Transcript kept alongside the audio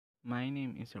My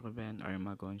name is Ruben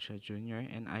Armagoncia Jr.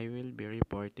 and I will be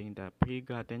reporting the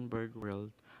pre-Gutenberg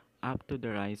world up to the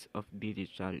rise of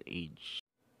digital age.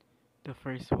 The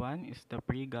first one is the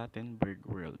pre-Gutenberg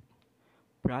world.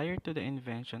 Prior to the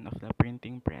invention of the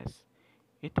printing press,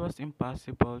 it was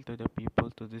impossible to the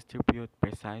people to distribute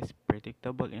precise,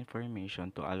 predictable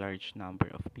information to a large number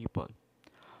of people.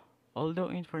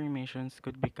 Although informations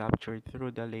could be captured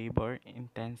through the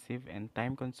labor-intensive and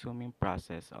time-consuming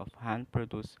process of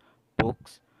hand-produced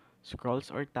books,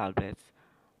 scrolls, or tablets,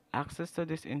 access to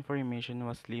this information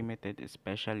was limited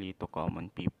especially to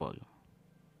common people.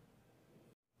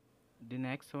 The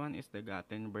next one is the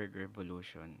Gutenberg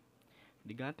Revolution.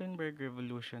 The Gutenberg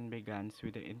Revolution begins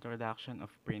with the introduction of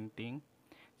printing,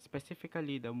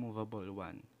 specifically the movable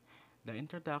one. The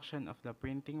introduction of the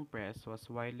printing press was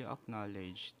widely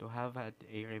acknowledged to have had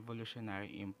a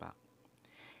revolutionary impact.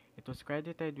 It was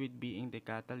credited with being the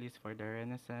catalyst for the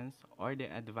Renaissance or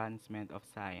the advancement of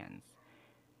science,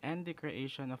 and the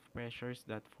creation of pressures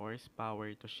that forced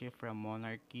power to shift from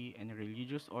monarchy and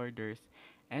religious orders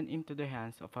and into the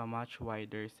hands of a much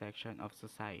wider section of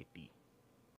society.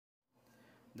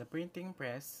 The printing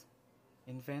press,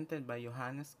 invented by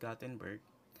Johannes Gutenberg,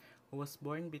 who was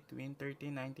born between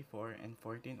 1394 and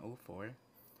 1404,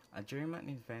 a German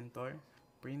inventor,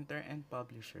 printer, and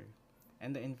publisher,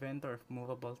 and the inventor of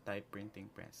movable type printing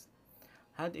press,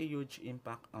 had a huge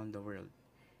impact on the world.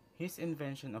 His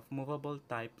invention of movable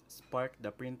type sparked the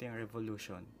printing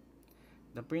revolution.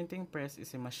 The printing press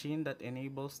is a machine that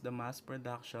enables the mass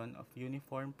production of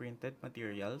uniform printed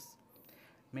materials,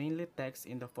 mainly text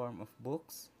in the form of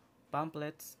books,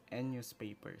 pamphlets, and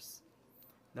newspapers.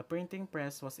 The printing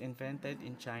press was invented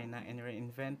in China and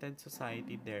reinvented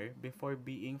society there before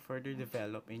being further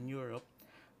developed in Europe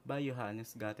by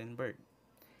Johannes Gutenberg,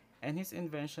 and his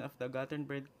invention of the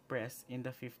Gutenberg press in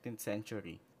the 15th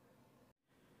century.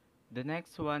 The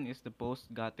next one is the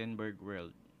post-Gutenberg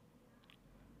world.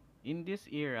 In this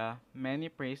era, many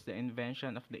praise the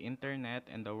invention of the Internet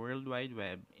and the World Wide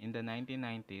Web in the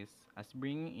 1990s as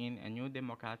bringing in a new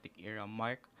democratic era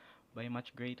marked by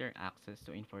much greater access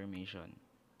to information.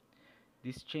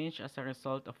 This changed as a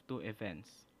result of two events.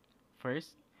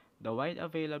 First, the wide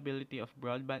availability of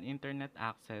broadband internet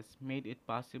access made it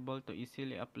possible to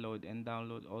easily upload and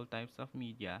download all types of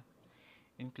media,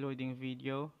 including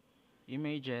video,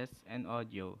 images, and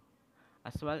audio,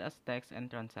 as well as text and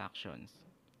transactions.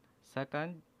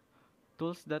 Second,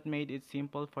 tools that made it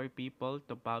simple for people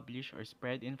to publish or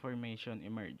spread information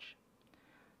emerged.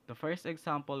 The first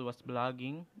example was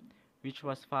blogging, which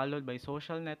was followed by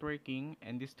social networking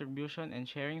and distribution and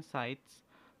sharing sites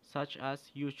such as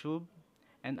YouTube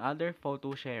and other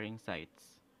photo sharing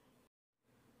sites.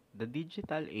 The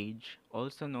digital age,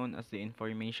 also known as the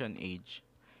information age,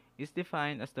 is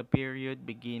defined as the period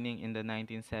beginning in the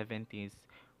 1970s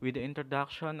with the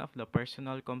introduction of the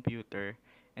personal computer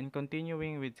and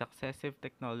continuing with successive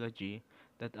technology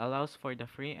that allows for the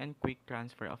free and quick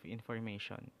transfer of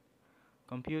information.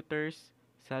 Computers,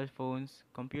 cell phones,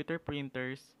 computer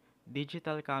printers,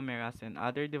 digital cameras, and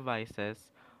other devices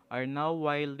are now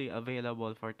widely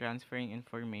available for transferring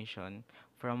information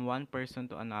from one person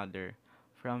to another,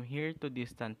 from here to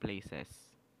distant places.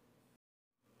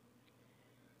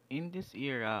 In this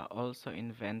era also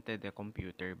invented the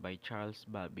computer by Charles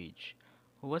Babbage,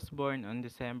 who was born on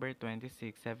December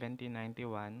 26,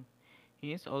 1791.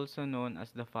 He is also known as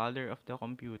the father of the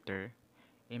computer,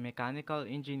 a mechanical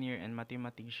engineer and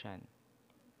mathematician.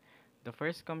 The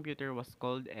first computer was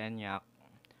called ENIAC,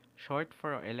 short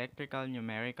for Electrical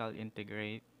Numerical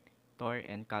Integrator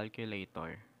and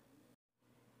Calculator.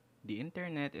 The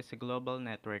Internet is a global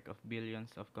network of billions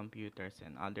of computers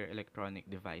and other electronic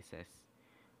devices.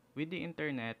 With the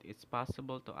Internet, it's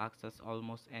possible to access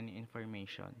almost any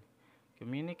information,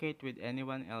 communicate with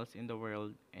anyone else in the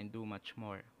world, and do much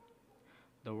more.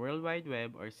 The World Wide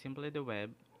Web, or simply the web,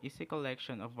 is a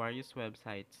collection of various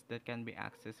websites that can be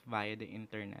accessed via the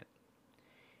Internet.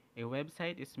 A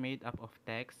website is made up of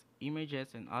text,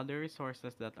 images, and other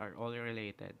resources that are all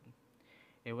related.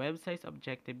 A website's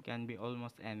objective can be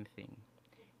almost anything: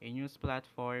 a news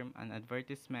platform, an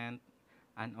advertisement,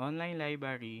 an online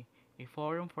library, a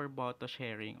forum for photo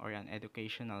sharing, or an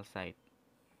educational site.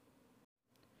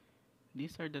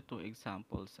 These are the two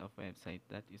examples of website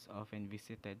that is often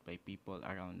visited by people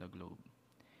around the globe.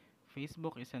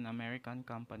 Facebook is an American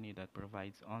company that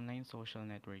provides online social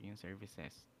networking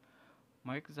services.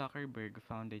 Mark Zuckerberg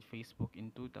founded Facebook in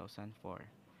 2004.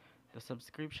 The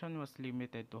subscription was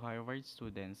limited to Harvard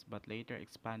students but later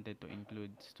expanded to include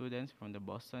students from the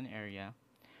Boston area,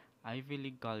 Ivy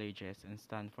League colleges, and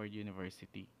Stanford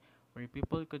University, where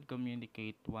people could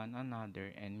communicate one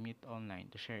another and meet online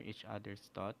to share each other's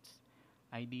thoughts,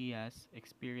 ideas,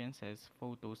 experiences,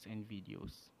 photos, and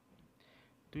videos.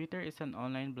 Twitter is an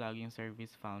online blogging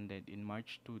service founded in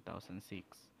March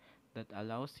 2006 that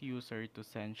allows users to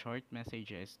send short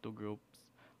messages to groups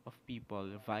of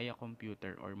people via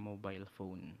computer or mobile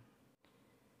phone.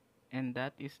 And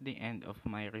that is the end of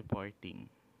my reporting.